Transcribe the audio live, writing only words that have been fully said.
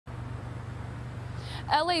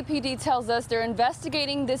LAPD tells us they're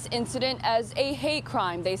investigating this incident as a hate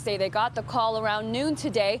crime. They say they got the call around noon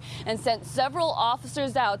today and sent several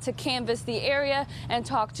officers out to canvass the area and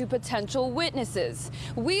talk to potential witnesses.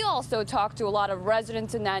 We also talked to a lot of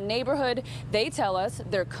residents in that neighborhood. They tell us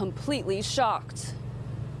they're completely shocked.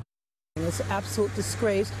 It's an absolute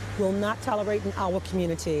disgrace. We'll not tolerate in our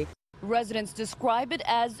community. Residents describe it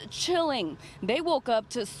as chilling. They woke up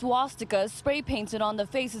to swastikas spray painted on the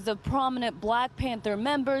faces of prominent Black Panther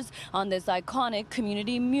members on this iconic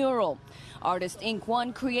community mural. Artist Inc.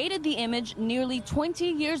 One created the image nearly 20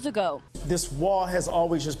 years ago. This wall has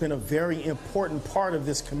always just been a very important part of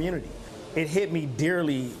this community. It hit me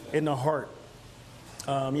dearly in the heart.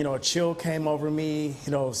 A chill came over me,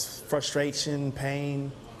 frustration,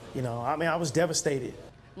 pain. I was devastated.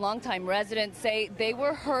 Longtime residents say they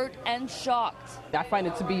were hurt and shocked. I find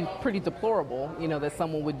it to be pretty deplorable, that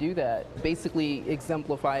someone would do that. Basically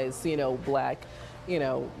exemplifies, Black,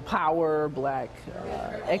 power, Black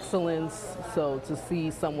excellence. So to see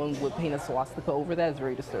someone would paint a swastika over that is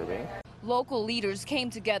very disturbing. Local leaders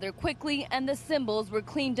came together quickly and the symbols were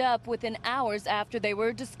cleaned up within hours after they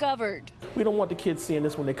were discovered. We don't want the kids seeing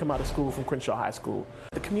this when they come out of school from Crenshaw High School.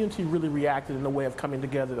 The community really reacted in a way of coming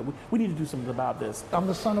together that we need to do something about this. I'm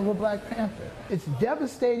the son of a Black Panther. It's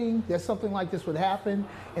devastating that something like this would happen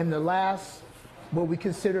in what we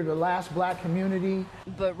consider the last Black community.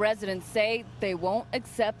 But residents say they won't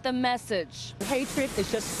accept the message. Hatred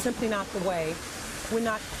is just simply not the way. We're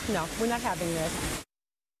not having this.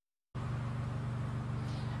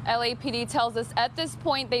 LAPD tells us at this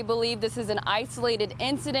point they believe this is an isolated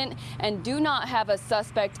incident and do not have a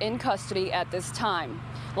suspect in custody at this time.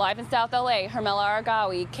 Live in South LA, Hermela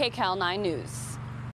Aregawi, KCAL 9 News.